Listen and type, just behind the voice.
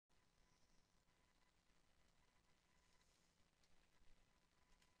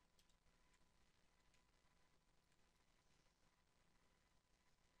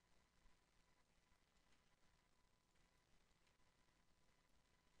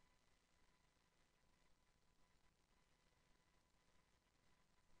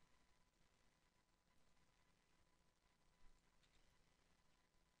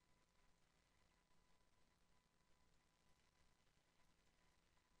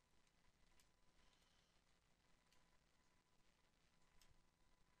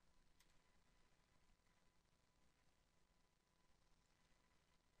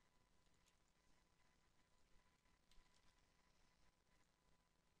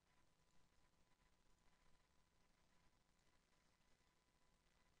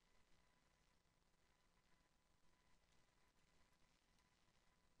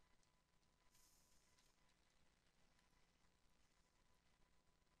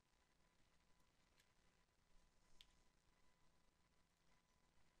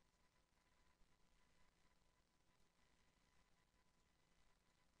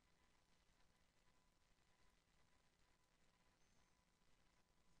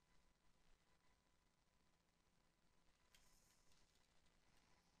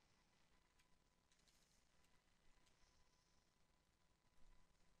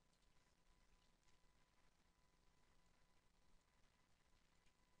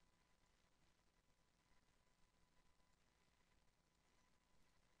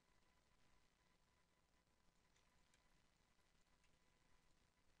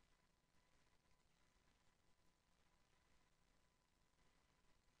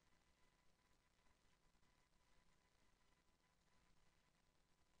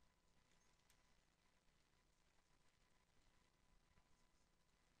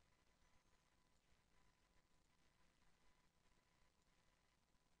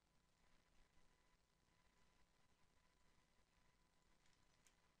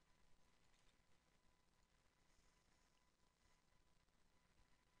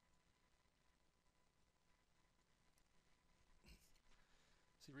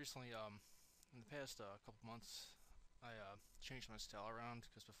See, recently, in the past couple months, I changed my style around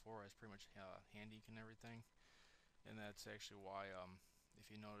because before I was pretty much hand ink and everything, and that's actually why,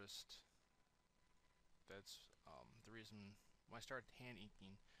 if you noticed, that's the reason when I started hand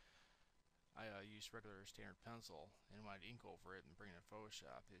inking, I used regular standard pencil, and when I'd ink over it and bring it in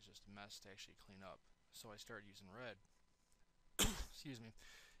Photoshop, it's just a mess to actually clean up. So I started using red, excuse me,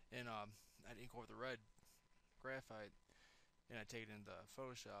 and I'd ink over the red graphite, and I take it into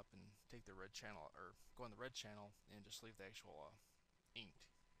Photoshop and take the red channel or go on the red channel and just leave the actual inked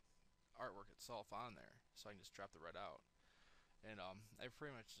artwork itself on there, so I can just drop the red out. And I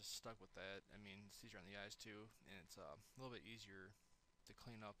pretty much just stuck with that. I mean, it's easier on the eyes too, and it's a little bit easier to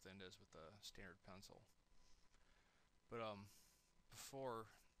clean up than it is with a standard pencil. But before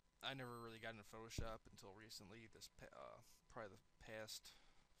I never really got into Photoshop until recently. Probably the past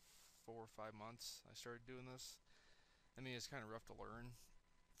 4 or 5 months I started doing this. I mean, it's kind of rough to learn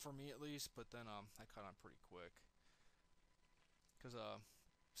for me at least, but then I caught on pretty quick. Cause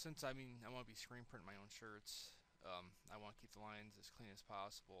since I want to be screen printing my own shirts, I want to keep the lines as clean as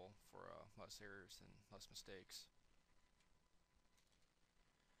possible for less errors and less mistakes.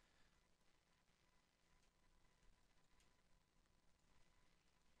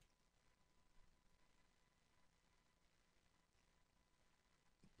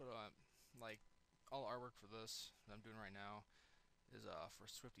 But like all artwork for this that I'm doing right now is for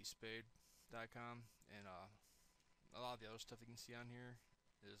SwiftySpade.com, and a lot of the other stuff you can see on here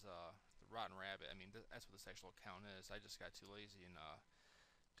is the Rotten Rabbit. I mean, that's what this actual account is. I just got too lazy and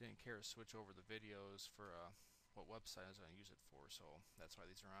didn't care to switch over the videos for what website I was going to use it for, so that's why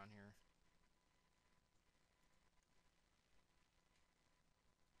these are on here.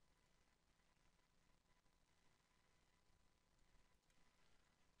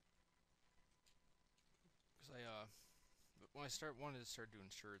 Because when I wanted to start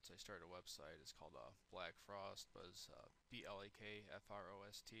doing shirts, I started a website. It's called Black Frost, but it's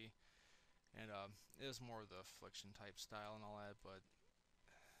BLAKFROST, and it is more of the affliction type style and all that, but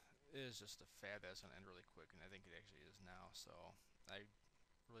it is just a fad that's gonna end really quick, and I think it actually is now. So I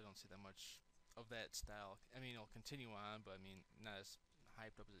really don't see that much of that style. I mean, it'll continue on, but I mean, not as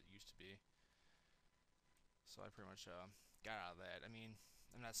hyped up as it used to be. So I pretty much got out of that. I mean,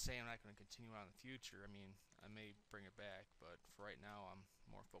 I'm not saying I'm not going to continue on in the future. I mean, I may bring it back, but for right now, I'm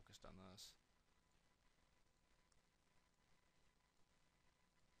more focused on this.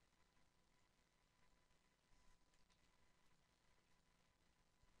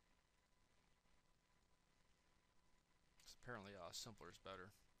 Because apparently, simpler is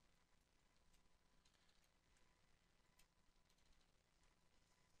better.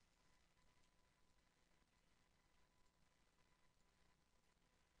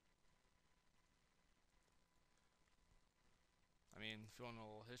 I mean, if you want to know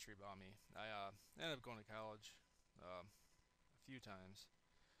a little history about me, I ended up going to college a few times.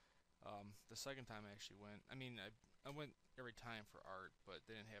 The second time I actually went, I went every time for art, but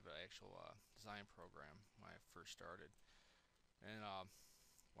they didn't have an actual design program when I first started. And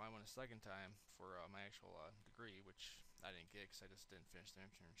when I went a second time for my actual degree, which I didn't get because I just didn't finish the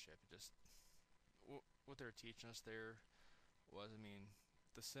internship. It just what they were teaching us there was, I mean,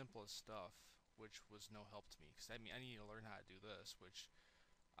 the simplest stuff, which was no help to me because I needed to learn how to do this, which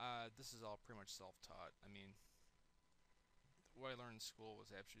this is all pretty much self-taught. I mean, what I learned in school was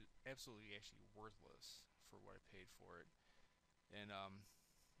absolutely actually worthless for what I paid for it, and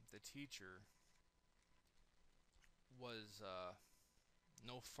the teacher was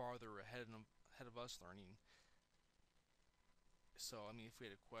no farther ahead of us learning. So I mean, if we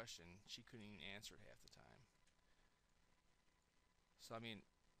had a question, she couldn't even answer it half the time. So I mean,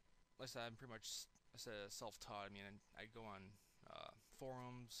 like I said, I'm pretty much I said self-taught. I mean, I go on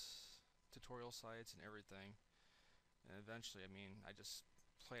forums, tutorial sites, and everything. And eventually, I mean, I just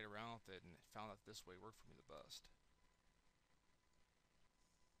played around with it and found that this way worked for me the best.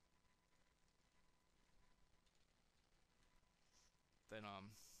 Then,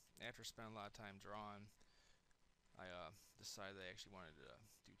 after spending a lot of time drawing, I decided I actually wanted to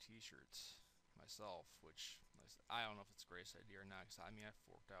do T-shirts myself, which I don't know if it's a great idea or not. Cause I mean, I've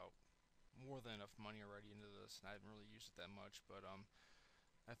forked out more than enough money already into this, and I haven't really used it that much. But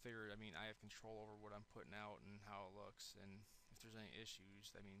I figured, I mean, I have control over what I'm putting out and how it looks, and if there's any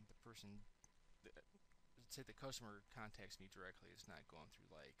issues, I mean, say the customer contacts me directly. It's not going through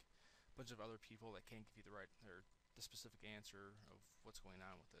like a bunch of other people that can't give you the right or the specific answer of what's going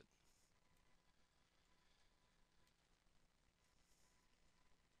on with it.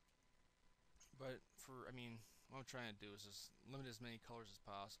 But I mean, what I'm trying to do is just limit as many colors as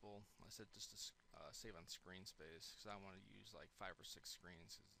possible. Like I said, just save on screen space because I don't want to use like 5 or 6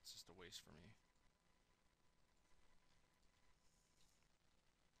 screens because it's just a waste for me.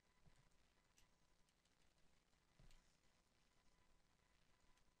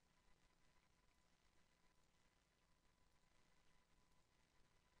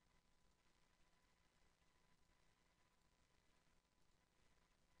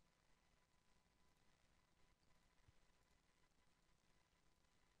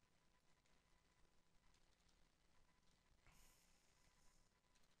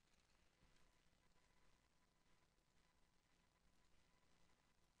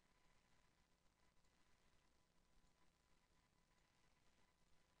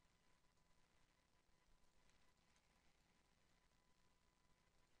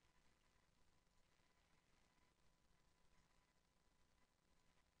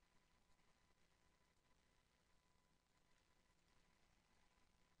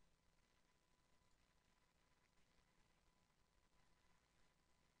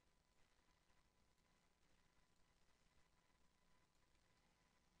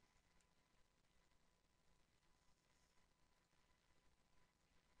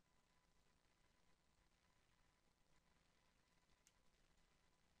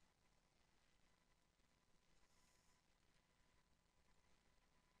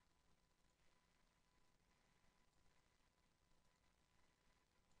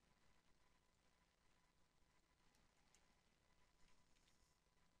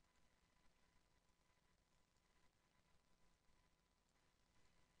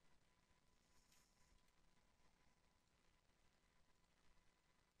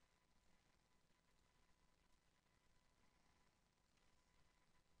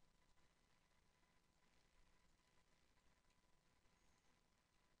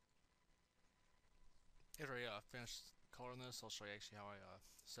 After I finish coloring this, I'll show you actually how I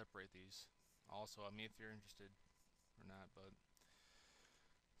separate these. Also, if you're interested or not, but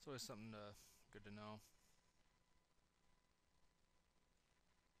it's always something good to know.